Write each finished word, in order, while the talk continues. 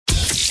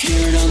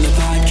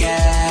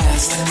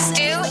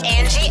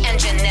Angie and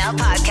Janelle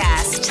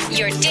podcast.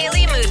 Your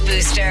daily mood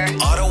booster.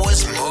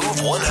 Ottawa's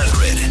Move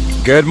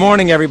 100. Good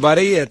morning,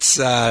 everybody. It's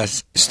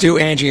Stu,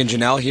 Angie, and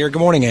Janelle here. Good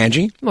morning,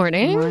 Angie.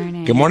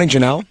 Morning. Good morning,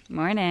 Janelle.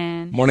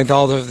 Morning. Morning to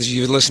all of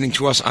you listening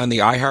to us on the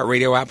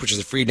iHeartRadio app, which is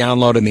a free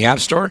download in the App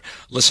Store,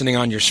 listening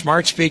on your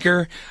smart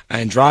speaker,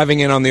 and driving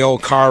in on the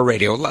old car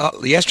radio.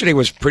 Yesterday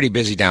was pretty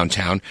busy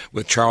downtown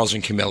with Charles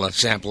and Camilla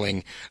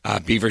sampling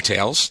beaver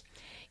tails.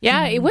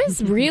 Yeah, it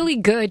was really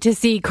good to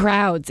see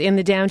crowds in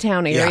the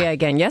downtown area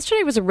again.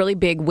 Yesterday was a really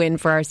big win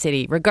for our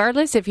city.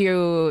 Regardless if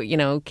you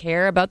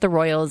care about the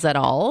Royals at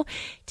all,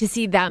 to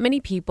see that many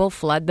people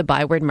flood the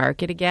Byward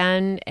Market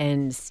again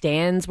and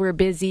stands were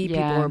busy.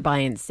 Yeah. People were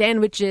buying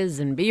sandwiches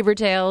and beaver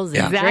tails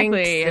and Exactly.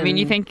 drinks. I mean,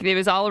 you think it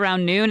was all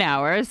around noon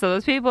hours, so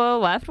those people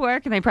left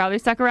work and they probably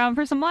stuck around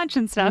for some lunch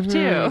and stuff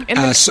too.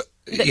 And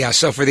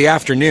So for the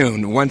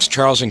afternoon, once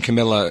Charles and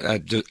Camilla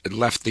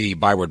left the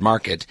Byward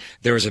Market,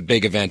 there was a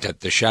big event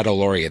at the Chateau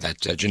Laurier that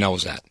Janelle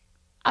was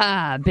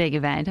at. Big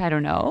event. I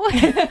don't know.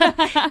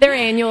 their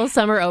annual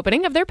summer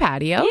opening of their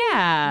patio.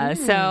 Yeah.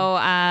 So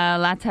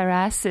La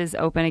Terrasse is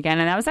open again.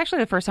 And that was actually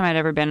the first time I'd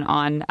ever been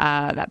on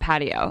that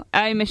patio.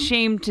 I'm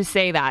ashamed to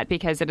say that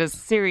because it is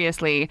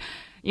seriously,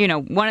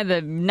 one of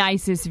the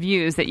nicest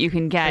views that you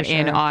can get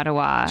in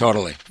Ottawa.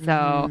 Totally.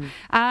 So,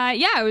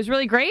 it was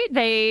really great.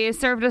 They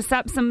served us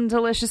up some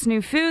delicious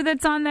new food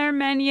that's on their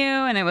menu,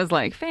 and it was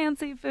like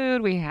fancy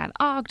food. We had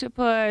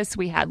octopus,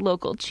 we had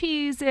local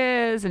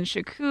cheeses and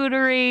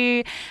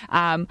charcuterie.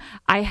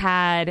 I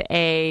had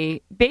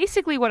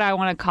basically what I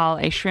want to call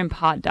a shrimp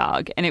hot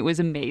dog, and it was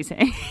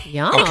amazing.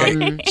 Yum.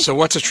 Okay. So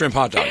what's a shrimp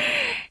hot dog?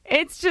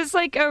 It's just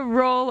like a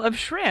roll of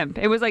shrimp.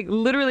 It was like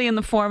literally in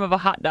the form of a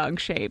hot dog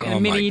shape. Oh a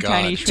mini, my God.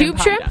 tiny shrimp. Tube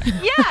hot shrimp?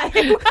 dog. Yeah,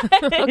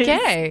 it was.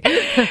 Okay.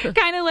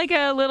 Kind of like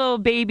a little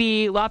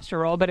baby lobster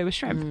roll, but it was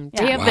shrimp.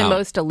 They have the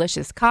most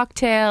delicious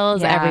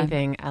cocktails, Yeah.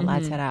 everything at La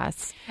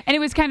Terrasse. And it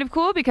was kind of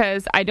cool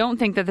because I don't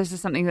think that this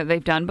is something that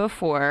they've done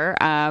before,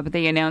 but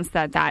they announced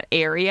that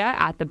area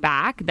at the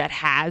back that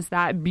has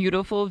that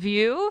beautiful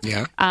view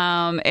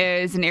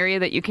is an area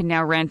that you can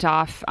now rent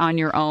off on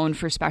your own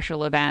for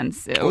special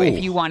events. So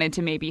if you wanted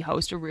to maybe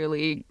host a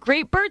really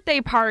great birthday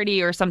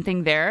party or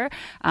something there,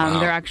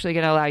 they're actually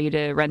going to allow you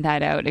to rent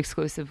that out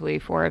exclusively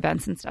for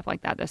events and stuff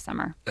like that this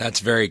summer. That's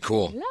very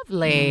cool.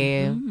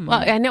 Lovely.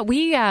 Well, I know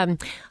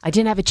I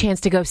didn't have a chance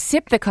to go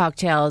sip the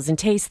cocktails and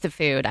taste the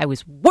food. I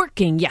was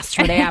working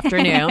yesterday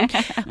afternoon,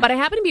 but I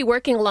happened to be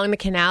working along the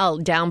canal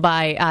down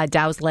by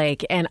Dow's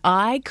Lake, and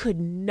I could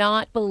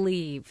not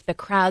believe the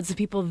crowds of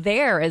people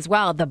there as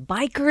well. The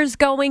bikers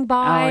going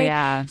by. Oh,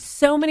 yeah.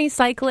 So many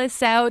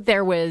cyclists out.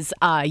 There was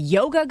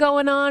yoga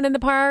going on in the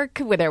park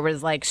where there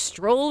was like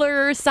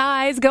stroller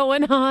size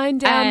going on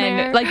down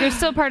there. Like there's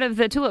still part of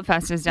the Tulip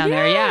Fest is down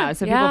there. Yeah.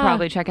 So people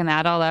probably checking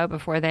that all out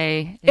before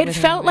they It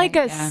felt like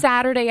a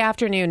Saturday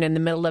afternoon in the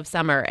middle of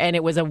summer, and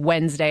it was a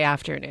Wednesday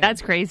afternoon.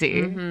 That's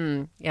crazy.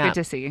 Yeah. Good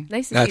to see.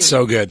 Nice to That's see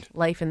so good.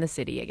 life in the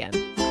city again.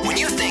 When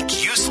you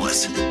think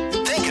useless,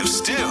 think of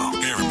Stu.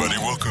 Hey, everybody,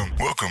 welcome.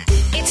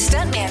 It's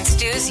Stuntman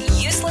Stu's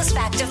useless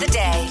fact of the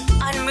day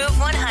on Move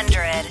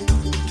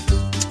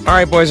 100. All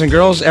right, boys and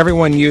girls,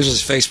 everyone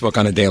uses Facebook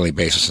on a daily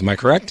basis. Am I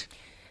correct?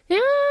 Yeah,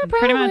 probably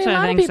Pretty much, a lot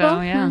I of think people.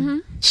 so, yeah.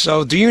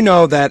 So do you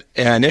know that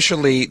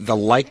initially the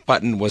like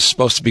button was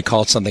supposed to be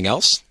called something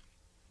else?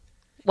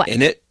 What?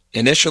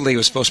 Initially, it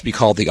was supposed to be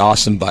called the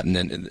awesome button.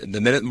 And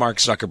the minute Mark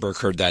Zuckerberg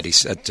heard that, he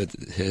said to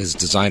his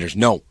designers,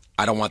 no,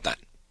 I don't want that.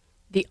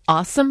 The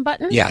awesome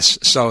button? Yes.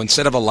 So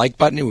instead of a like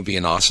button, it would be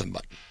an awesome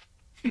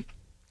button.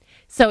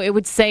 So it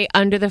would say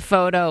under the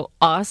photo,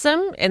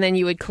 awesome, and then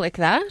you would click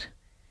that?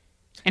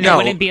 And No. it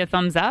wouldn't be a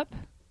thumbs up?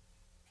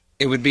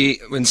 It would be,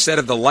 instead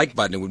of the like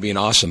button, it would be an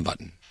awesome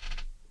button.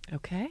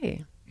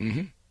 Okay.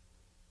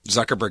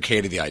 Zuckerberg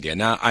hated the idea.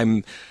 Now,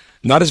 I'm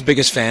not his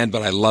biggest fan,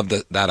 but I love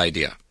that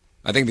idea.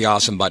 I think the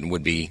awesome button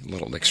would be a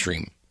little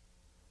extreme.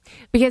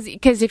 Because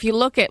if you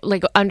look at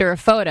like under a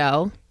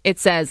photo, it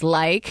says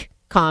like,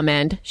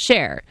 comment,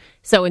 share.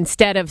 So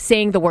instead of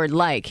saying the word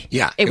like,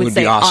 Yeah, it would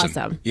say be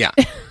awesome. Yeah.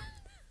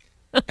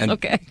 And,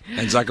 Okay.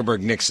 And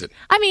Zuckerberg nixed it.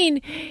 I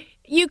mean,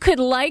 you could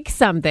like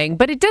something,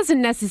 but it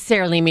doesn't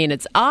necessarily mean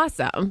it's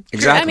awesome.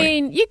 Exactly. I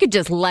mean, you could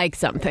just like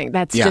something.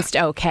 That's Yeah. just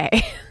okay.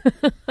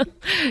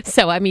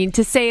 So, I mean,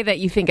 to say that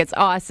you think it's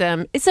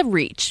awesome, it's a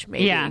reach,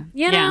 maybe. Yeah.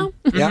 You know?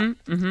 Yeah.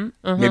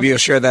 Maybe you'll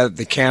share that at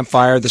the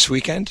campfire this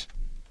weekend.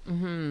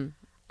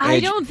 I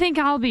don't think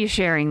I'll be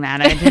sharing that.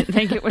 I didn't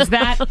think it was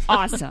that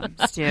awesome,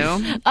 Stu.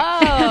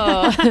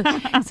 Oh.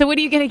 So what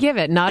are you going to give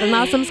it? Not an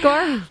awesome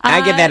score?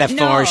 I give that a 4,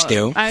 No,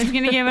 Stu. I was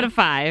going to give it a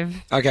 5.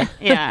 Okay.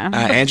 Yeah.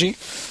 Angie?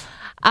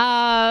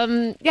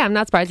 Yeah, I'm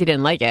not surprised you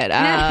didn't like it.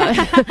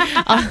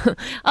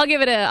 I'll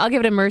give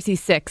it a mercy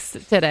 6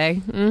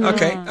 today.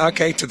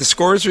 Okay. To the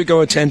scores, we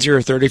go at 10,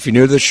 0, 30. If you're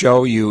new to the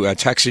show, you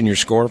text in your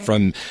score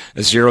from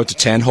a 0 to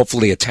 10,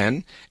 hopefully a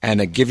 10,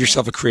 and give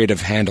yourself a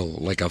creative handle,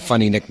 like a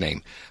funny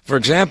nickname. For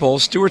example,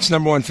 Stuart's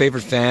number one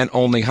favorite fan,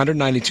 only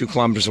 192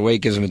 kilometers away,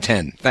 gives him a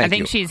 10. Thank you. I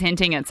think she's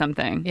hinting at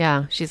something.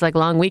 Yeah, she's like,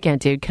 long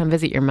weekend, dude. Come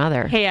visit your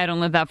mother. Hey, I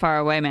don't live that far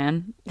away,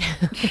 man.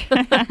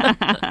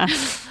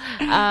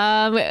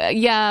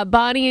 Yeah,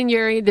 Bonnie and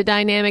Yuri, the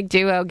dynamic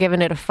duo,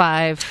 giving it a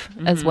 5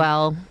 as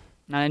well.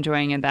 Not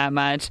enjoying it that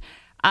much.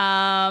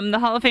 The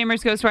Hall of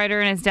Famers Ghost Rider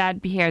and his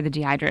dad, Pierre the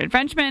Dehydrated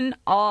Frenchman,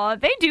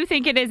 they do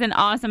think it is an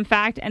awesome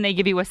fact, and they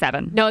give you a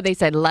 7. No, they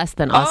said less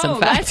than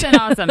awesome fact. Less than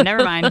awesome.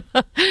 Never mind.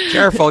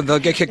 Careful, they'll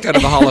get kicked out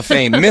of the Hall of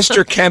Fame.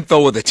 Mr.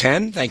 Kempville with a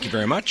 10. Thank you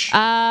very much.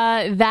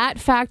 That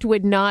fact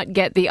would not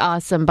get the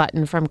awesome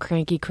button from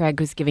Cranky Craig,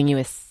 who's giving you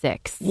a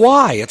 6.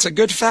 Why? It's a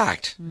good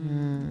fact.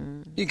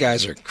 You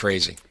guys are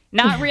crazy.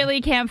 Not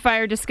really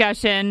campfire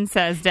discussion,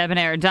 says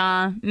Debonair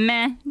Dawn.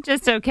 Meh,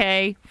 just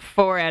okay.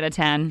 4 out of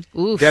 10.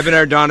 Oof.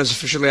 Debonair Dawn is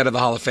officially out of the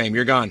Hall of Fame.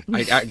 You're gone.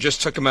 I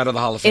just took him out of the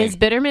Hall of Fame. Is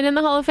Bitterman in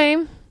the Hall of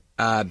Fame?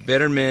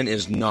 Bitterman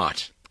is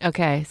not.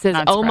 Okay. Says,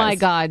 oh my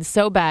God,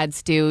 so bad,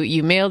 Stu.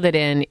 You mailed it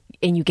in,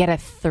 and you get a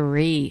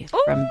 3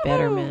 from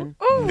Bitterman.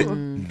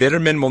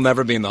 Bitterman will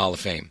never be in the Hall of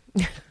Fame.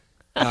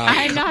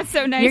 I'm not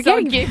so nice.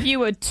 I'll give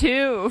you a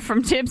 2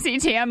 from Tipsy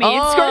Tammy.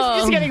 It score's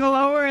just getting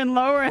lower and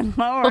lower and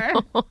lower.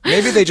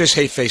 Maybe they just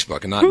hate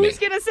Facebook and not me. Who's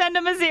going to send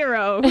him a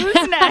 0?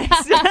 Who's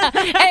next?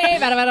 Hey,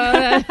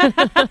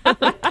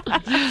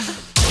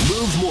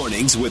 Move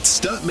Mornings with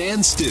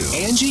Stuntman Stu,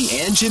 Angie,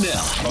 and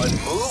Janelle on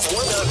Move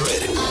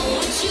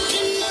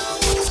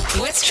 100.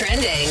 What's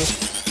trending?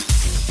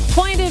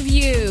 Point of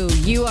view.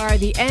 You are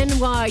the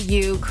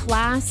NYU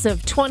class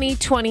of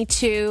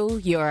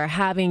 2022. You're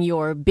having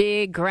your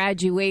big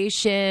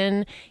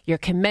graduation. Your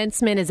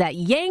commencement is at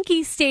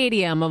Yankee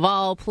Stadium, of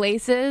all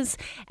places.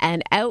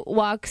 And out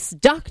walks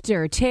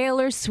Dr.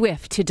 Taylor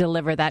Swift to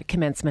deliver that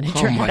commencement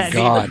address. Oh, my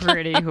God.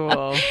 Pretty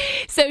cool.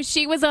 So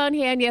she was on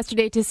hand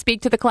yesterday to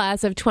speak to the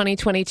class of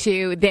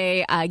 2022.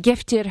 They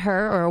gifted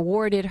her or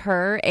awarded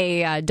her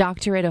a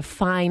doctorate of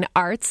fine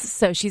arts.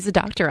 So she's a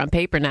doctor on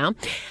paper now.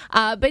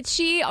 But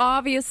she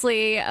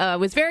obviously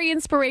was very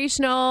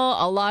inspirational.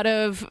 A lot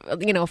of,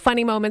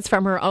 funny moments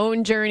from her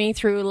own journey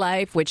through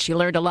life, which she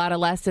learned a lot of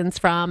lessons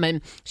from. And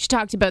she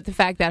talked about the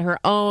fact that her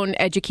own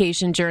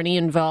education journey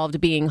involved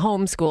being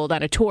homeschooled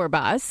on a tour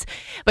bus.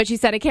 But she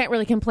said, I can't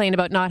really complain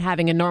about not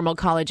having a normal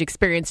college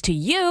experience to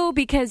you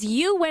because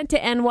you went to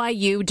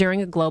NYU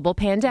during a global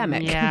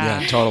pandemic.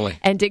 Yeah, totally.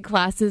 And did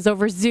classes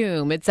over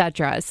Zoom,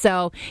 etc.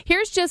 So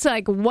here's just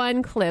like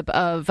one clip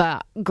of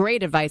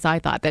great advice I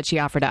thought that she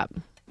offered up.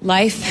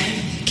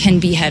 Life can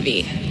be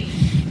heavy,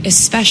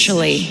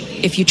 especially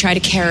if you try to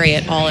carry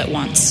it all at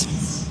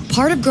once.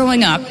 Part of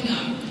growing up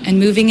and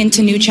moving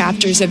into new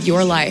chapters of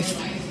your life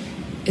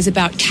is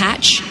about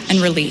catch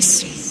and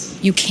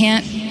release. You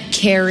can't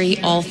carry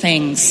all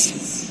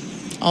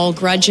things, all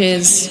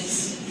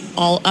grudges,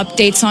 all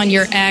updates on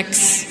your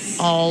ex,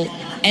 all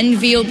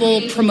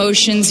enviable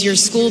promotions your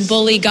school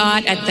bully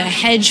got at the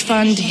hedge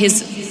fund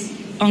his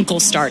uncle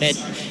started.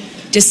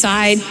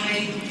 Decide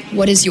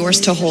what is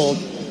yours to hold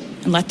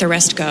and let the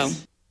rest go.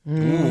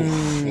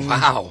 Ooh,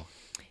 wow.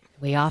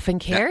 We often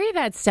carry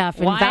that stuff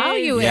and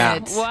value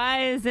it.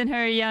 Wise in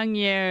her young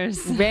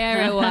years.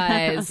 Very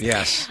wise.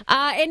 Yes.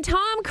 And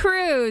Tom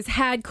Cruise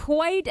had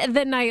quite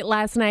the night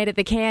last night at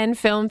the Cannes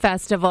Film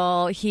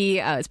Festival. He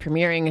was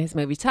premiering his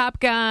movie Top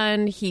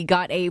Gun. He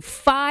got a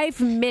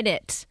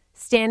 5-minute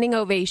standing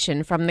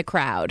ovation from the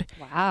crowd.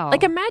 Wow.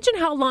 Like, imagine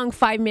how long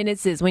 5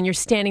 minutes is when you're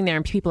standing there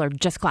and people are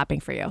just clapping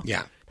for you.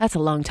 Yeah. That's a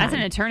long time. That's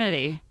an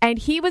eternity. And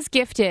he was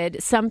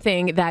gifted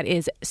something that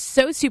is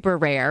so super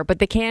rare, but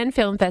the Cannes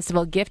Film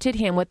Festival gifted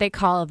him what they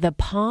call the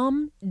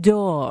Palme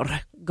d'Or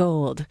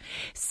Gold.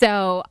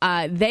 So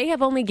they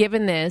have only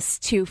given this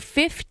to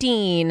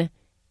 15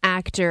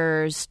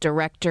 actors,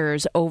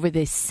 directors over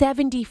the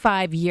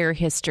 75-year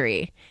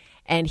history.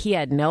 And he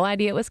had no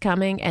idea it was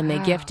coming, and they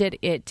gifted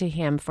it to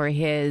him for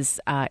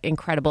his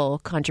incredible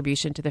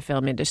contribution to the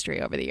film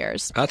industry over the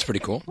years. That's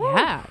pretty cool.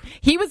 Yeah.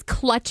 He was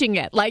clutching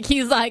it. Like,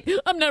 he's like,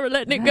 I'm never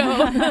letting it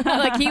go.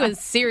 Like, he was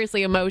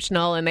seriously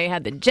emotional, and they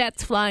had the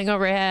jets flying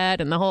overhead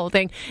and the whole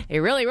thing. They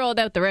really rolled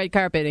out the red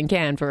carpet in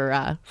Cannes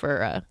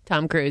for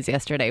Tom Cruise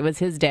yesterday. It was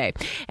his day.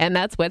 And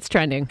that's what's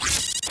trending.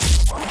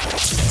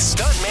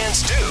 Stuntman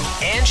Stu,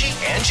 Angie,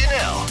 and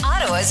Janelle.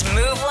 Ottawa's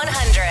Move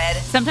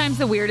 100. Sometimes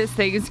the weirdest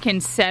things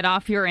can set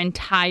off your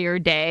entire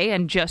day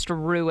and just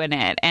ruin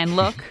it. And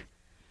look,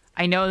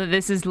 I know that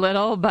this is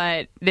little,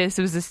 but this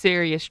was a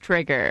serious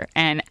trigger.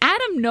 And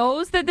Adam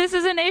knows that this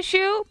is an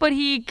issue, but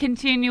he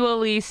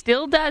continually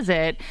still does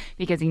it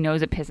because he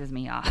knows it pisses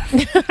me off.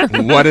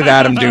 What did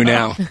Adam do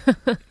now?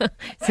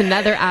 It's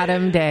another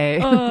Adam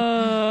day.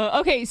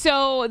 Okay,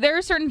 so there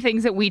are certain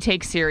things that we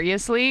take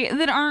seriously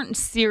that aren't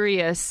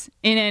serious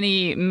in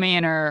any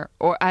manner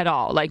or at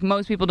all. Like,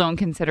 most people don't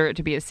consider it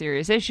to be a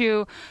serious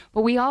issue,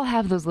 but we all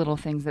have those little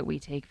things that we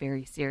take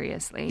very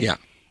seriously. Yeah.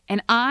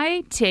 And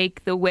I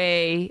take the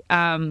way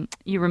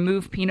you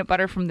remove peanut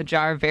butter from the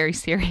jar very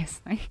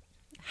seriously.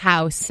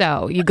 How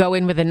so? You go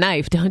in with a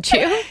knife, don't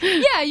you?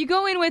 Yeah, you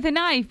go in with a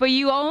knife, but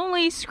you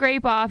only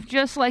scrape off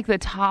just like the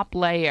top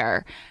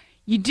layer.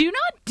 You do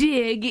not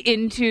dig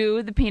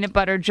into the peanut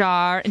butter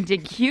jar and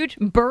dig a huge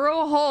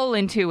burrow hole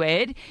into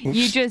it. Oops.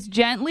 You just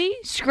gently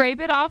scrape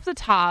it off the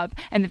top,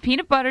 and the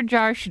peanut butter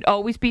jar should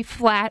always be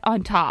flat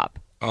on top.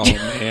 Oh,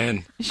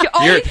 man. Should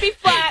always be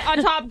flat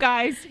on top,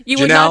 guys. You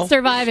would not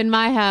survive in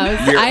my house.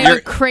 I have a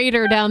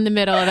crater down the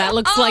middle. That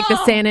looks like the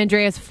San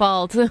Andreas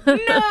Fault. No.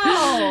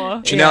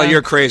 Janelle,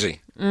 you're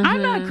crazy. Mm-hmm.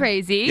 I'm not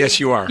crazy.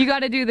 Yes, you are. You got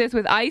to do this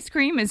with ice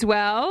cream as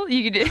well.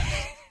 You could do...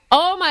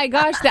 Oh my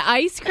gosh, the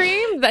ice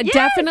cream? Yes!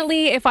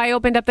 Definitely, if I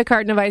opened up the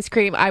carton of ice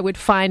cream, I would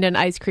find an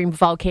ice cream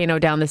volcano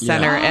down the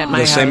center at my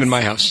house. The same in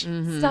my house.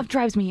 Mm-hmm. Stuff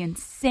drives me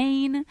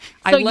insane.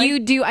 So you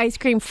do ice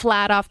cream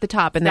flat off the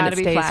top and then it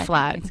stays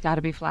flat. It's got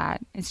to be flat.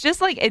 It's just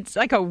like, it's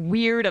like a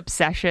weird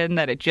obsession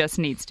that it just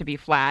needs to be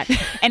flat.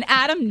 And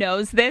Adam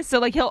knows this, so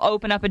like he'll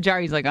open up a jar.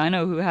 He's like, I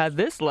know who had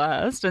this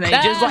last. And then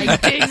he just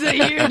like digs a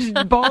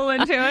huge bowl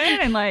into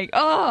it and like,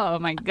 oh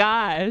my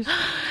gosh.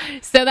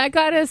 So that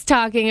got us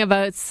talking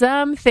about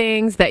some things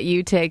that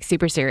you take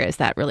super serious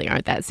that really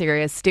aren't that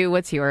serious. Stu,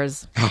 what's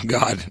yours? Oh,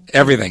 God.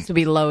 Everything. To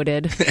be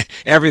loaded.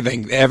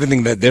 Everything.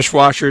 The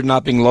dishwasher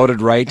not being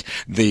loaded right,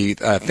 the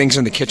things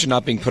in the kitchen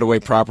not being put away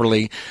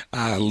properly,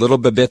 little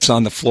bits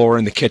on the floor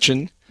in the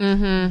kitchen.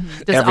 Mm-hmm.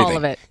 Just everything. All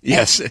of it.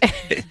 Yes.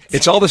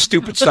 It's all the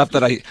stupid stuff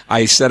that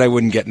I said I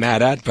wouldn't get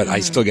mad at, but I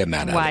still get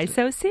mad at Why it.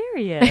 So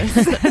serious?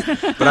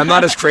 But I'm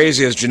not as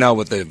crazy as Janelle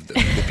with the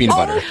peanut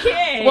butter.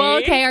 Okay. Well,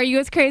 okay. Are you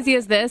as crazy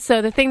as this?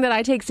 So the thing that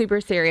I take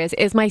super serious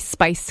is my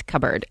spice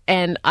cupboard.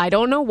 And I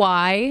don't know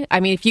why. I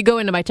mean, if you go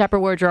into my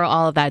Tupperware drawer,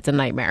 all of that's a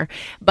nightmare.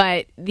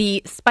 But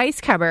the spice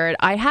cupboard,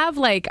 I have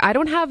I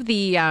don't have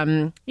the,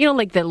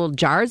 like the little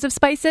jars of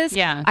spices.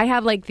 Yeah. I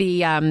have like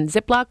the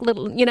Ziploc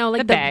little,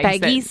 like the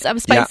baggies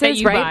of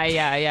spices. Right?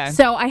 Yeah.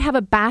 So I have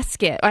a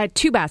basket. I have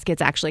 2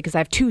 baskets, actually, because I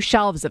have 2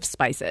 shelves of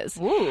spices.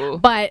 Ooh.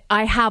 But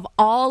I have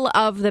all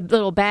of the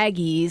little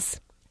baggies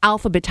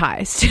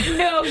alphabetized.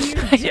 No,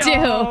 you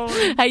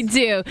don't. I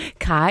do.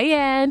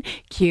 Cayenne,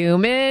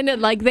 cumin,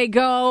 like they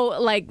go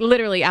like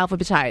literally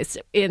alphabetized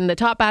in the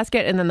top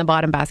basket and then the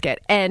bottom basket.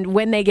 And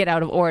when they get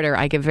out of order,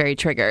 I get very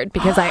triggered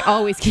because I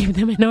always keep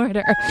them in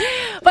order.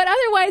 But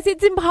otherwise,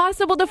 it's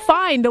impossible to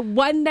find the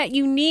one that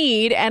you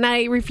need. And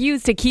I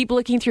refuse to keep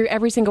looking through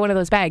every single one of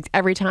those bags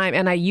every time.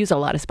 And I use a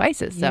lot of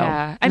spices. So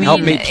yeah. Help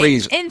me,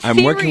 please. In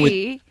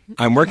theory,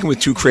 I'm working with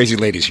 2 crazy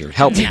ladies here.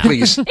 Help me,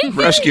 please.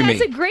 Rescue me.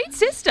 That's a great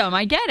system.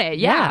 I get it.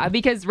 Yeah.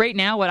 Because right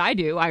now what I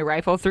do, I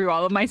rifle through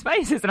all of my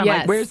spices and I'm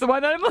like, where's the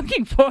one that I'm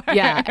looking for?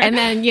 Yeah. And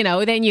then,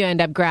 then you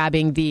end up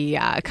grabbing the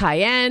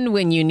cayenne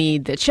when you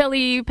need the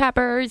chili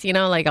peppers,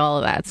 like all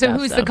of that stuff. So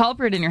who's the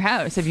culprit in your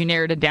house? Have you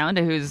narrowed it down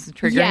to who's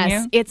triggering you?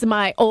 Yes, it's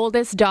my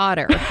oldest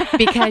daughter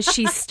because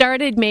she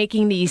started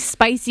making these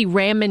spicy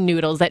ramen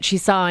noodles that she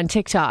saw on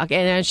TikTok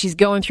and then she's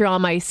going through all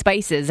my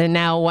spices and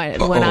now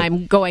when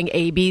I'm going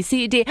A, B,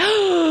 C, D,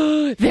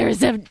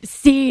 there's a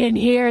C in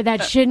here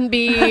that shouldn't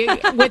be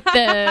with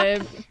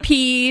the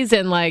P's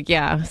and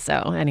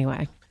so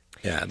anyway.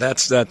 Yeah,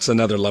 that's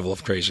another level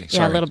of crazy.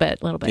 Sorry. Yeah, a little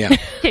bit. Yeah.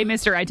 Okay,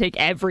 mister, I take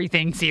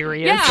everything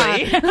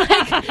seriously. Yeah,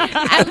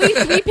 at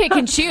least we pick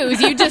and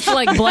choose. You just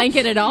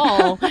blanket it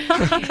all.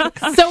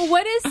 So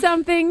what is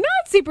something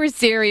not super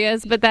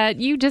serious, but that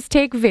you just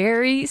take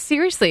very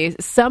seriously?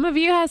 Some of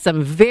you have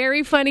some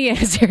very funny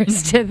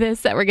answers to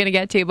this that we're going to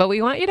get to, but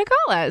we want you to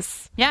call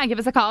us. Yeah, give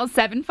us a call,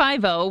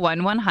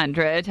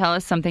 750-1100. Tell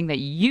us something that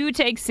you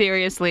take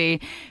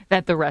seriously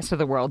that the rest of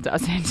the world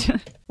doesn't.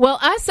 Well,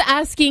 us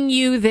asking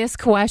you this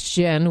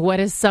question,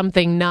 what is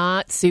something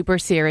not super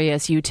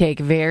serious you take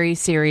very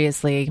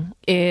seriously,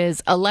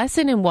 is a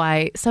lesson in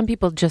why some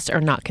people just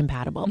are not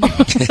compatible.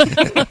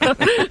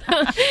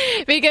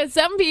 Because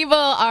some people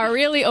are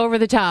really over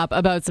the top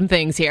about some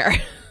things here.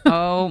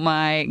 Oh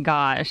my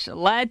gosh.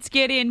 Let's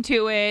get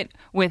into it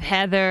with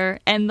Heather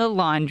and the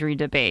laundry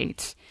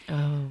debate.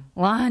 Oh.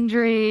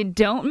 Laundry,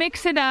 don't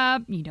mix it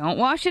up. You don't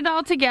wash it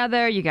all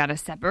together. You got to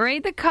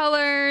separate the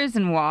colors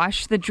and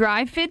wash the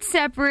dry fit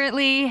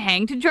separately,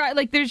 hang to dry.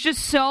 There's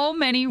just so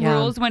many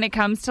rules when it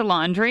comes to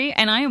laundry.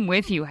 And I am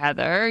with you,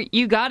 Heather.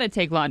 You got to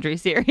take laundry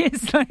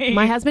seriously.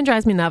 My husband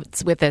drives me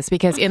nuts with this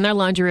because in their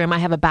laundry room, I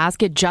have a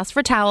basket just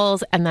for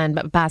towels and then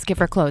a basket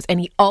for clothes.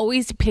 And he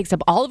always picks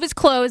up all of his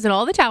clothes and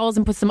all the towels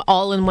and puts them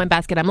all in one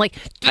basket. I'm like,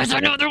 there's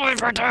another one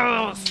for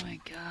towels. Oh my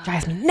God.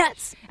 Drives me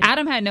nuts.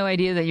 Adam had no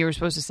idea that you were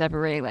supposed to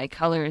separate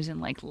colors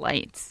and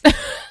lights.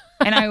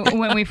 And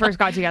when we first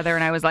got together,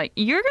 and I was like,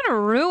 "You're gonna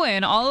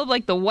ruin all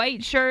of the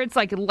white shirts,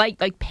 light,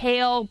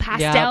 pale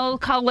pastel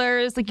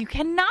colors. You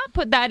cannot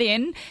put that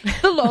in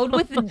the load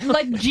with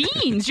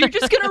jeans. You're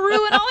just gonna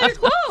ruin all your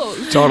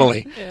clothes."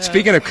 Totally. Yeah.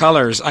 Speaking of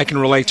colors, I can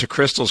relate to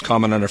Crystal's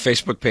comment on her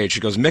Facebook page. She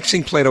goes,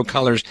 "Mixing Play-Doh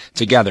colors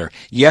together.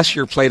 Yes,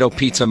 your Play-Doh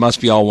pizza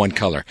must be all one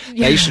color."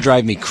 Yeah. That used to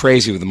drive me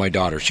crazy with my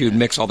daughter. She would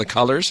mix all the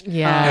colors.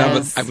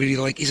 Yeah. I would be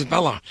like,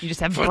 Isabella. You just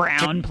have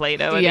brown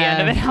Play-Doh at the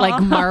end of it.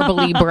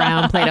 Marbly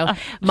brown Play-Doh.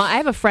 I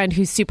have a friend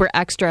who's super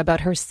extra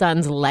about her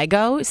son's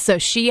Lego, so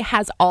she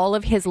has all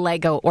of his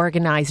Lego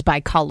organized by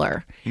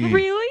color.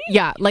 Really?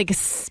 Yeah, like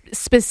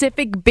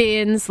specific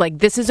bins, like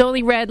this is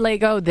only red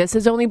Lego, this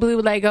is only blue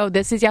Lego,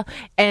 this is yellow.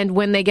 And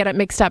when they get it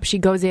mixed up, she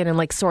goes in and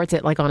like sorts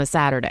it like on a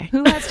Saturday.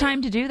 Who has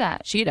time to do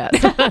that? She does.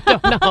 I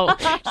don't know.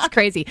 She's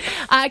crazy.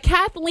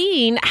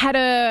 Kathleen had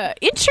a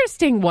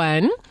interesting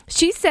one.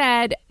 She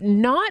said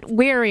not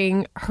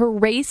wearing her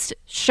race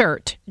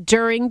shirt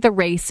during the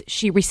race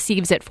she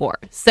receives it for.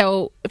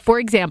 So, for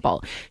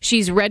example,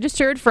 she's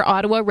registered for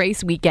Ottawa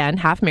Race Weekend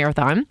half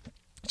marathon.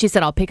 She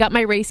said, I'll pick up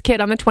my race kit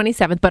on the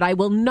 27th, but I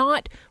will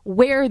not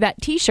wear that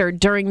T-shirt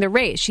during the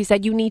race. She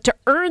said, you need to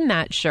earn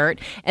that shirt,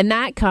 and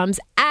that comes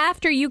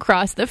after you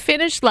cross the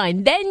finish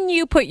line. Then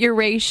you put your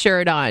race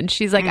shirt on.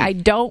 She's like, I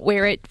don't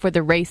wear it for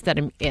the race that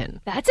I'm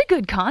in. That's a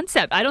good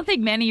concept. I don't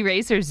think many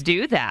racers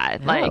do that.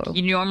 Oh. Like,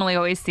 you normally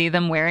always see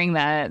them wearing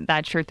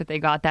that shirt that they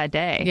got that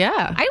day.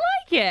 Yeah. I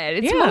like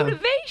it. It's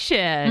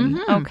motivation.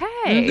 Mm-hmm.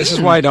 Okay. This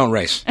is why I don't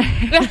race.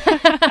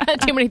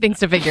 Too many things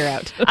to figure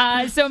out.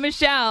 So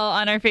Michelle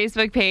on our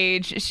Facebook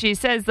page, she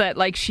says that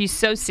like she's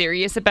so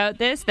serious about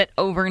this that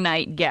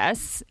overnight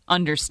guests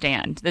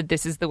understand that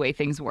this is the way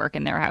things work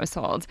in their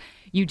household.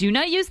 You do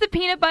not use the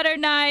peanut butter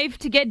knife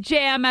to get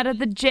jam out of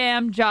the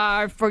jam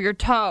jar for your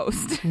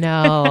toast.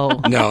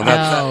 No.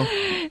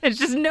 There's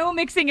just no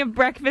mixing of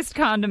breakfast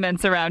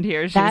condiments around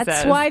here, she says.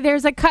 That's why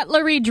there's a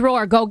cutlery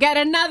drawer. Go get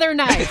another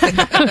knife.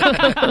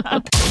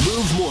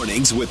 Move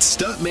mornings with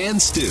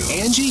Stuntman Stu,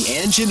 Angie,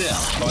 and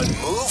Janelle on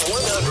Move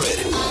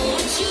 100.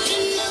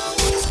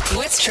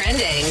 What's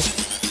trending?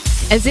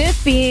 As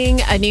if being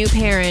a new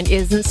parent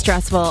isn't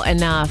stressful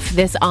enough,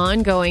 this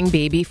ongoing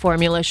baby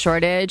formula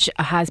shortage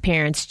has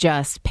parents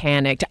just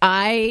panicked.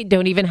 I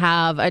don't even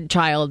have a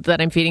child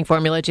that I'm feeding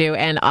formula to,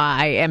 and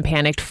I am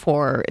panicked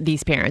for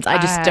these parents. I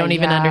just don't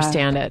even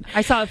understand it.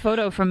 I saw a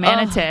photo from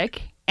Manotick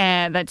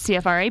and that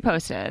CFRA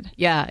posted.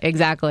 Yeah,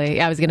 exactly.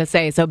 I was going to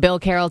say, so Bill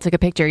Carroll took a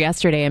picture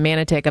yesterday in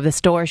Manotick of the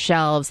store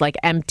shelves like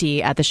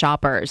empty at the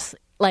Shoppers.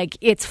 Like,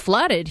 it's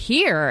flooded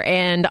here,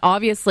 and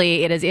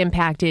obviously it has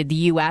impacted the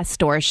U.S.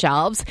 store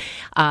shelves.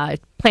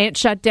 Plant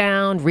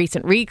shutdown,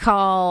 recent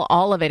recall,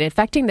 all of it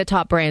affecting the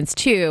top brands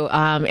too.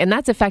 And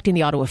that's affecting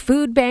the Ottawa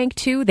Food Bank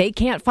too. They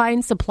can't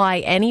find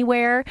supply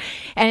anywhere.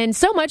 And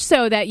so much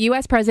so that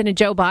U.S. President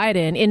Joe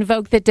Biden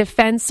invoked the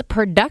Defense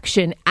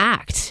Production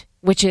Act,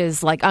 which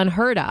is like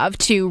unheard of,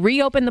 to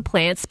reopen the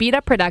plant, speed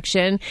up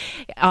production,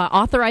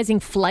 authorizing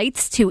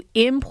flights to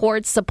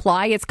import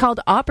supply. It's called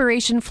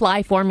Operation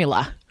Fly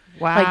Formula.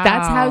 Wow. Like,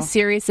 that's how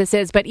serious this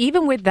is. But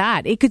even with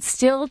that, it could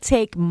still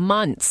take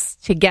months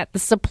to get the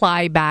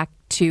supply back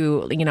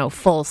to,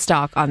 full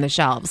stock on the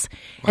shelves.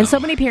 Wow. And so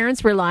many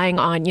parents relying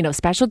on,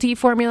 specialty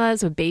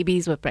formulas with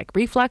babies with like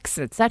reflux,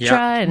 etc.,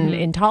 and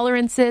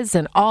intolerances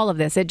and all of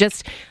this. It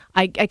just,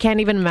 I can't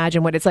even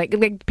imagine what it's like.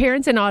 Like,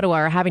 parents in Ottawa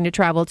are having to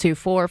travel to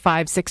 4,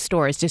 5, 6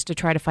 stores just to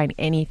try to find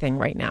anything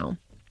right now.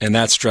 And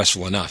that's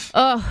stressful enough.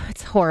 Oh,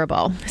 it's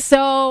horrible.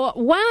 So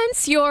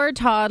once your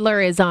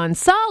toddler is on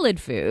solid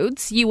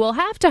foods, you will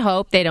have to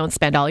hope they don't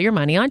spend all your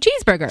money on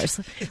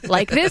cheeseburgers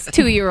like this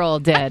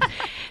 2-year-old did.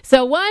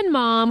 So one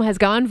mom has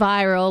gone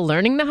viral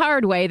learning the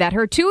hard way that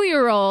her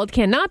 2-year-old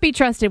cannot be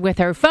trusted with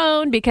her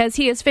phone because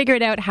he has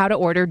figured out how to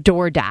order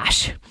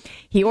DoorDash.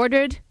 He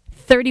ordered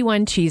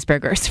 31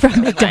 cheeseburgers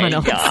from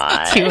McDonald's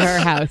to her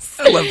house.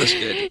 I love this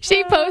kid.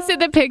 She posted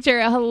the picture,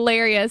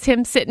 hilarious,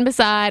 him sitting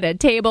beside a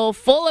table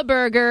full of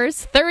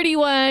burgers,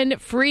 31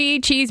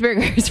 free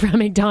cheeseburgers from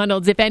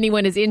McDonald's. If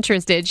anyone is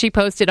interested, she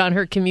posted on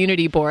her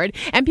community board,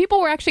 and people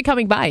were actually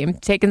coming by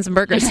and taking some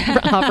burgers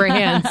off her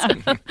hands.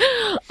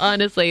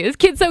 Honestly, this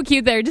kid's so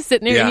cute there, just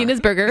sitting there eating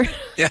his burger.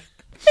 Yeah.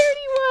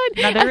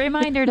 31. Another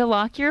reminder to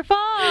lock your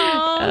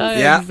phone.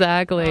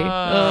 Exactly.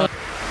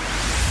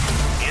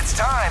 It's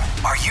time.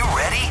 Are you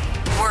ready?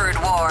 Word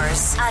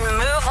Wars on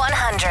Move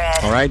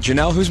 100. All right,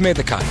 Janelle, who's made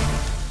the cut?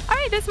 All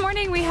right, this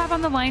morning we have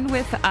on the line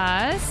with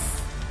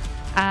us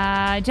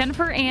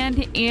Jennifer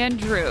and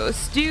Andrew.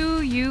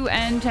 Stu, you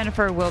and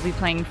Jennifer will be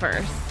playing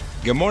first.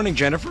 Good morning,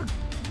 Jennifer.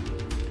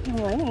 Good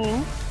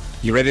morning.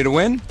 You ready to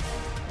win?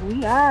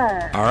 We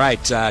are. All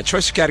right,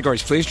 choice of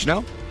categories, please,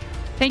 Janelle.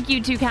 Thank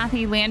you to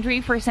Kathy Landry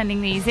for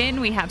sending these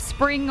in. We have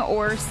spring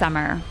or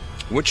summer.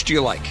 Which do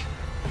you like?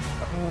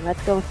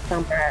 Let's go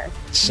summer.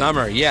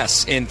 Summer,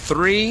 yes. In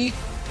 3,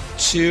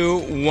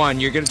 2, 1.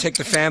 You're going to take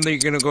the family. You're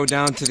going to go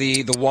down to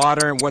the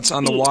water. What's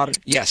on the water?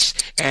 Yes.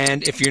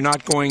 And if you're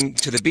not going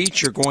to the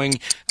beach, you're going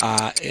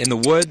in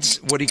the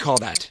woods. What do you call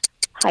that?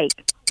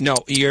 Hike. No,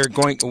 you're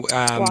going...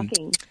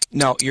 Walking.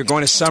 No, you're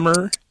going to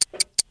summer...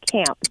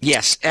 Camp.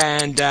 Yes.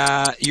 And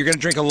you're going to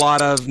drink a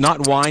lot of,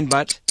 not wine,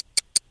 but...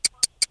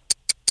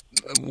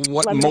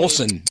 What Lemonade.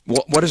 Molson?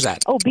 What is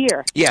that? Oh,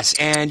 beer. Yes,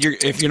 and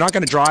if you're not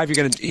going to drive, you're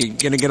going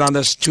to get on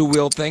this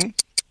 2-wheel thing.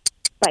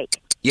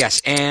 Bike.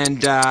 Yes,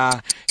 and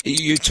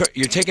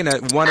you're taking a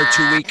 1 or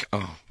 2 week.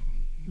 Oh,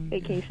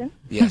 Vacation.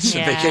 yes,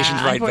 Yeah,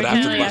 vacation's right, but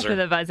after the buzzer. After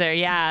the buzzer,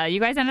 yeah. You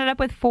guys ended up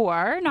with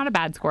 4. Not a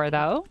bad score,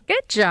 though.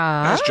 Good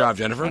job. Nice job,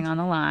 Jennifer. Hang on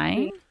the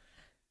line.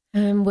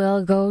 And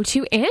we'll go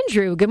to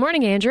Andrew. Good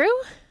morning, Andrew.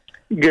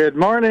 Good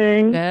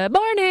morning. Good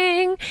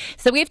morning.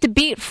 So we have to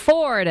beat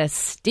 4 to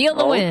steal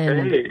the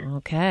win.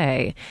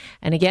 Okay.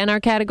 And again, our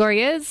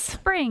category is?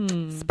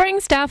 Spring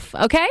stuff.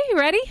 Okay, you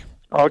ready?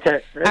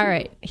 Okay. Ready. All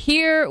right.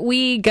 Here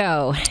we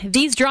go.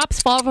 These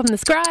drops fall from the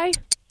sky.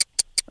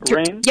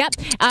 Rain. Yep.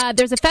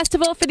 There's a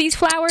festival for these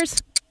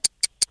flowers.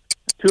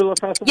 Tulip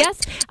Festival.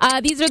 Yes.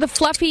 These are the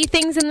fluffy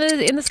things in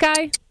the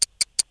sky.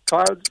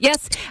 Clouds.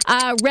 Yes.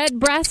 Red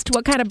breast.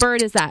 What kind of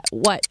bird is that?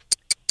 What?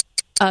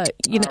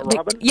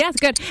 Robin. Yes,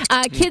 good.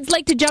 Kids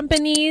like to jump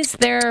in these.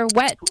 They're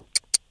wet.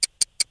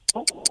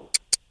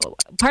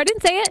 Pardon?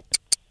 Say it.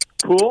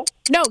 Pool.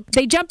 No,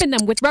 they jump in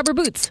them with rubber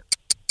boots.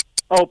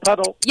 Oh,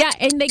 puddle. Yeah,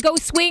 and they go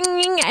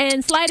swinging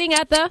and sliding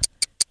at the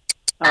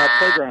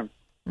playground.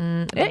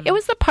 It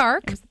was the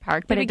park. It was the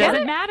park, but it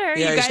doesn't matter.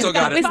 Yeah, you still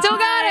got it. We still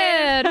got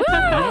it.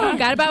 Woo!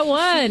 Got about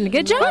 1.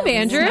 Good job,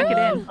 Andrew. Snuck it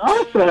in.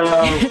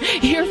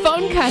 Awesome. Your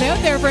phone cut out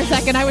there for a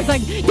second. I was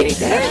like, did he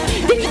say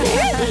it? Did he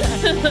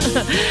say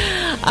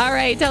it? All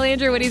right, tell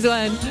Andrew what he's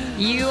won.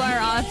 You are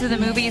off to the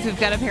movies. We've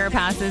got a pair of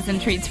passes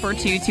and treats for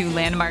 2 to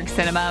Landmark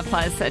Cinema,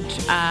 plus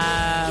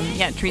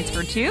treats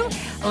for 2.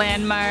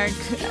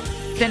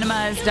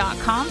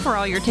 LandmarkCinemas.com for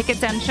all your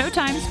tickets and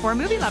showtimes for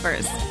movie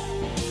lovers.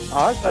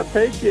 Awesome.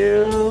 Thank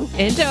you.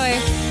 Enjoy.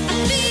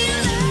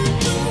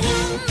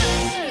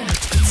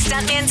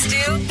 Stuntman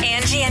Stu,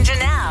 Angie, and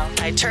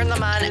Janelle. I turn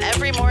them on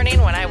every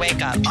morning when I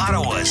wake up.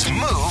 Ottawa's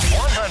Move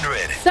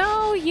 100.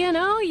 So,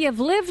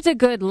 you've lived a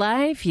good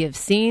life. You've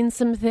seen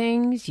some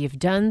things. You've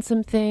done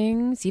some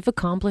things. You've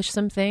accomplished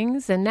some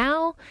things. And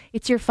now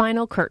it's your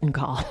final curtain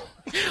call.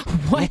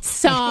 What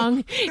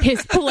song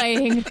is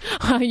playing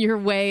on your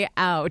way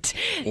out?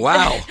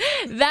 Wow.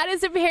 That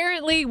is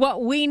apparently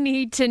what we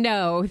need to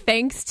know,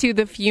 thanks to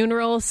the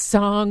funeral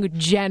song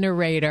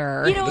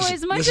generator.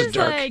 As much as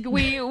like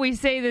we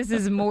say this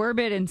is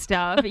morbid and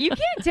stuff, you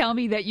can't tell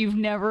me that you've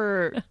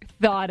never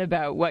thought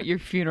about what your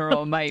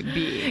funeral might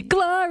be.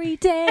 Glory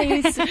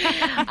days.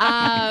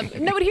 No,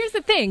 but here's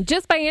the thing.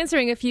 Just by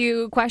answering a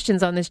few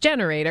questions on this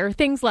generator,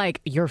 things like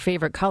your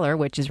favorite color,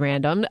 which is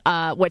random,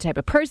 what type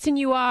of person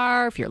you are,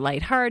 if you're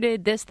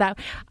lighthearted, this, that,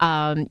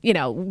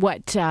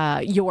 what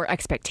your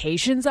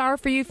expectations are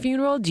for your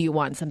funeral. Do you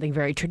want something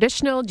very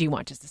traditional? Do you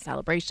want just a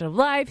celebration of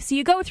life? So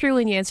you go through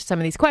and you answer some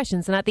of these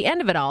questions, and at the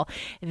end of it all,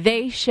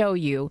 they show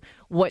you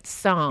what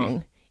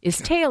song is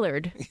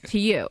tailored to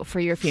you for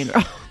your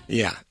funeral.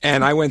 Yeah,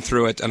 and I went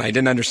through it, and I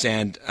didn't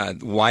understand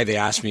why they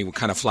asked me what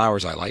kind of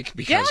flowers I like,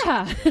 because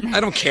I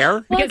don't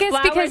care. Well, I guess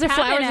because the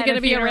flowers are going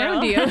to be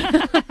around you.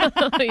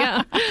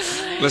 Yeah.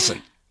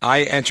 Listen,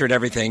 I entered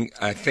everything,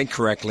 I think,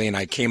 correctly, and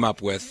I came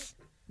up with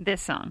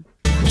this song.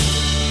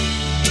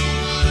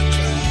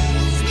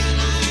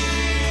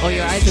 Oh,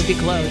 your eyes would be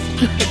closed.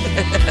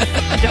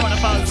 Don't want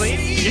to fall asleep?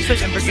 You're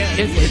sleeping for good.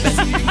 You're sleeping.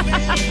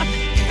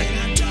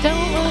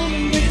 Don't want to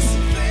miss.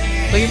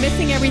 Well, you're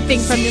missing everything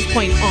from this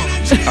point on.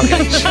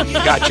 Okay,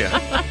 gotcha.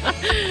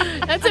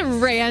 That's a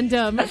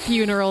random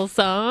funeral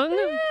song.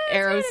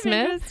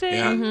 Aerosmith.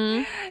 Yeah.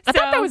 Mm-hmm. I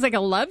thought that was like a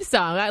love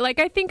song. I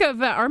think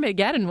of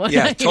Armageddon one.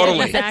 Yeah,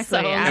 totally. Exactly.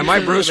 Am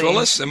I Bruce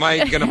Willis? Am I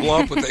going to blow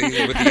up with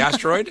the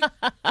asteroid?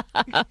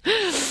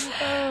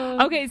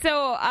 Okay,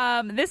 so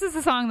this is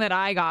the song that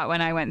I got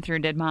when I went through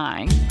and did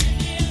mine.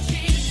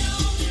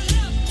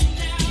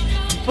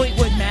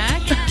 Fleetwood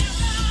Mac.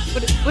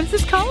 What is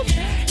this called?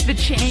 The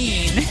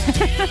Chain.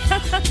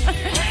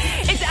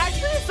 It's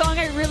actually a song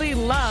I really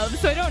love,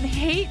 so I don't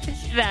hate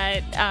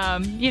that,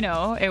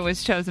 it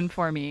was chosen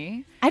for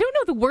me. I don't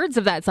know the words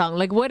of that song.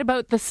 Like, what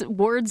about the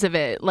words of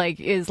it? Like,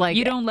 is like...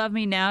 You don't love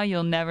me now,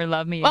 you'll never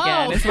love me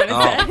again, is what it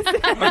says.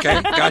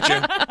 Okay,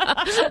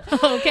 gotcha.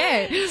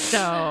 Okay.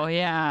 So,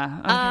 yeah.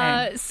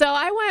 Okay. So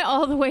I went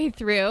all the way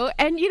through,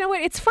 and you know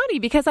what? It's funny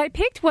because I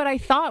picked what I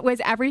thought was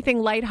everything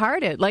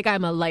lighthearted. Like,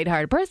 I'm a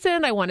lighthearted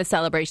person. I want a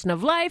celebration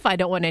of life. I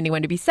don't want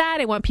anyone to be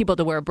sad. I want people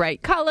to wear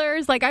bright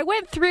colors. Like, I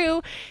went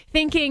through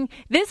thinking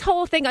this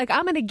whole thing, like,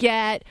 I'm going to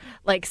get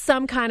like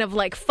some kind of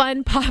like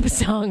fun pop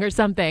song or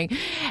something.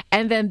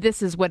 And then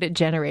this is what it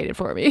generated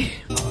for me.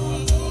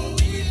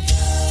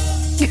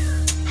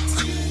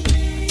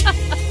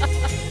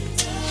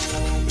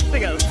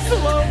 Like a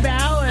slow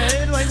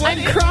ballad. Like,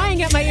 I'm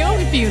crying at my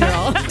own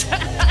funeral.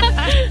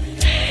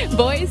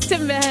 Boys to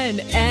Men,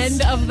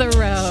 End of the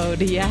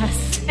Road.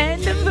 Yes.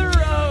 End of the road.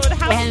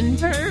 How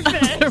perfect.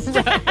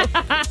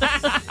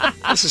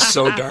 This is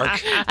so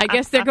dark. I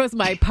guess there goes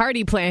my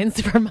party plans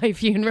for my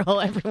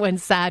funeral.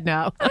 Everyone's sad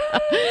now.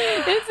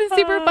 This is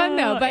super fun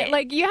though, but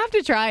like you have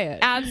to try it.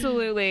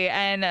 Absolutely,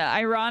 and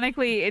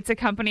ironically, it's a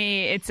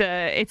company. It's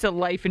a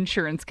life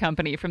insurance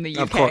company from the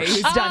UK. Of course,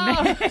 who's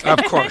done this.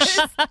 Of course.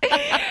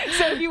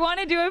 So if you want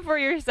to do it for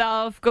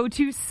yourself, go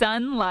to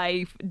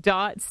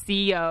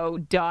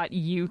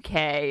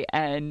sunlife.co.uk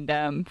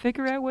and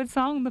figure out what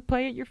song to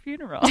play at your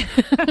funeral.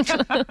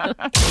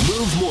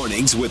 Move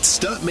Mornings with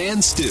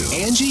Stuntman Stu,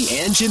 Angie,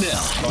 and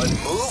Janelle on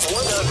Move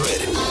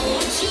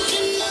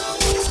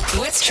 100.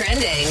 What's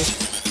trending?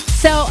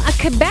 So a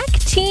Quebec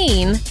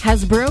teen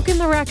has broken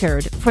the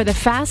record for the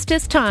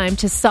fastest time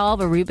to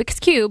solve a Rubik's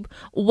Cube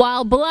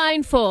while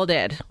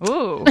blindfolded.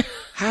 Ooh.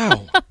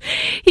 How?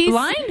 He's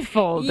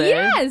blindfolded?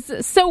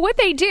 Yes. So what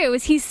they do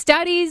is he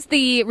studies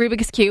the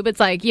Rubik's Cube. It's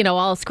like,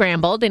 all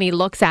scrambled, and he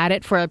looks at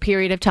it for a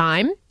period of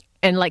time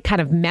and kind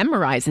of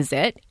memorizes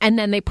it. And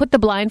then they put the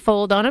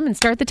blindfold on him and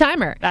start the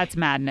timer. That's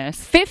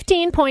madness.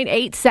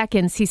 15.8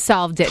 seconds he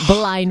solved it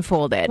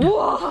blindfolded.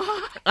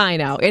 I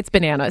know. It's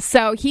bananas.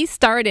 So he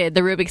started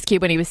the Rubik's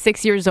Cube when he was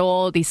 6 years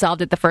old. He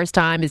solved it the first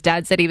time. His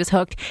dad said he was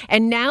hooked.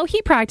 And now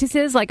he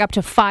practices up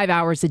to 5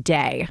 hours a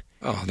day.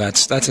 Oh,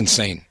 that's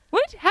insane.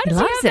 What? How does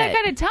he have that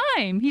kind of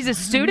time? He's a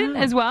student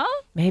as well?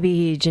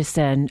 Maybe just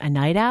a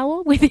night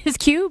owl with his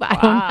cube. I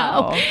don't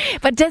know.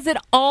 But does it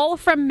all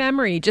from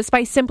memory just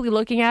by simply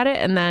looking at it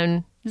and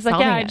then he's like,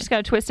 I just got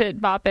to twist it,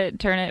 bop it,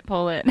 turn it,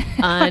 pull it.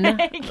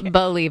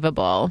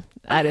 Unbelievable.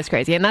 That is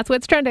crazy. And that's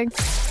what's trending.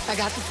 I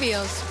got the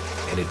feels.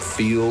 And it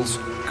feels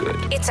good.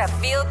 It's a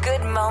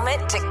feel-good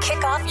moment to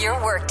kick off your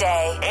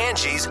workday.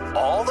 Angie's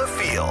All the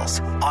Feels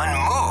on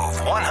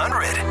Move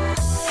 100.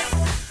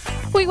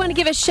 We want to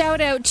give a shout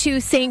out to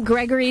St.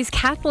 Gregory's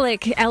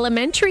Catholic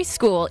Elementary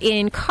School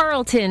in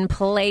Carleton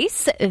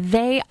Place.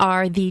 They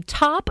are the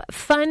top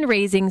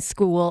fundraising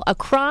school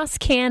across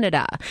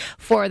Canada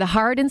for the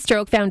Heart and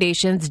Stroke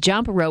Foundation's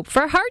Jump Rope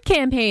for Heart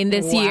campaign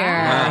this year.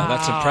 Wow,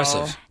 that's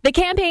impressive. The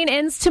campaign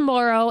ends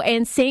tomorrow,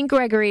 and St.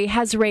 Gregory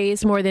has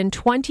raised more than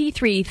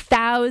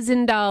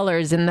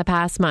 $23,000 in the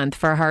past month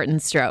for heart and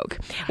stroke.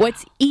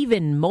 What's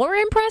even more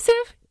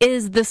impressive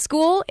is the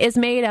school is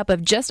made up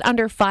of just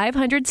under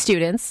 500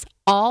 students,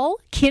 all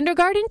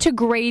kindergarten to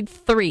grade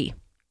 3.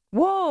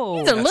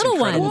 Whoa. These are little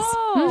incredible. ones.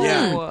 Whoa.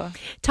 Yeah.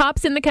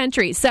 Tops in the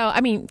country. So,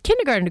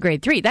 kindergarten to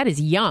grade 3, that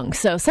is young.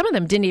 So some of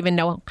them didn't even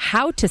know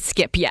how to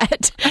skip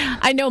yet.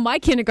 I know my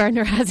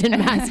kindergartner hasn't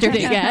mastered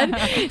it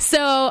yet.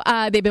 So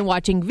they've been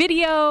watching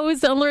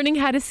videos on learning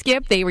how to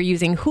skip. They were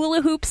using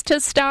hula hoops to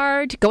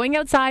start, going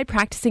outside,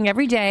 practicing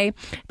every day.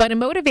 But a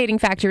motivating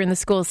factor in the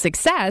school's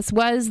success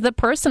was the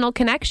personal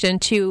connection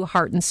to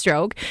heart and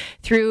stroke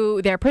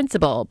through their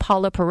principal,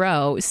 Paula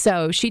Perot.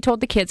 So she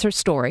told the kids her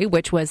story,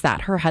 which was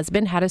that her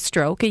husband had a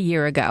stroke a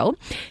year ago.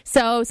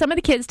 So some of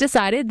the kids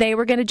decided they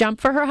were going to jump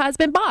for her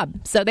husband,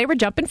 Bob. So they were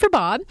jumping for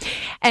Bob,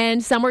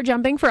 and some were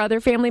jumping for other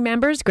family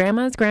members,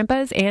 grandmas,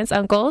 grandpas, aunts,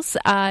 uncles.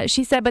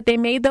 She said, but they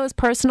made those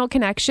personal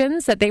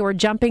connections that they were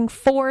jumping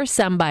for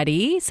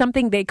somebody,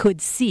 something they could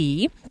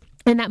see.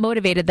 And that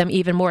motivated them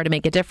even more to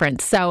make a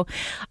difference. So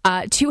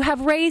to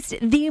have raised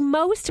the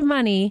most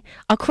money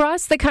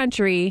across the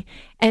country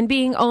and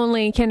being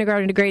only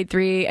kindergarten to grade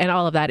 3 and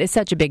all of that is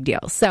such a big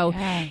deal. So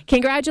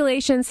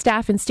congratulations,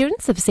 staff and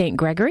students of St.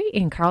 Gregory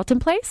in Carleton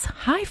Place.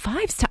 High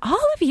fives to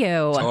all of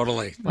you.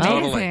 Totally.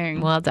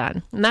 Well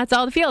done. And that's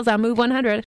all the feels on Move 100.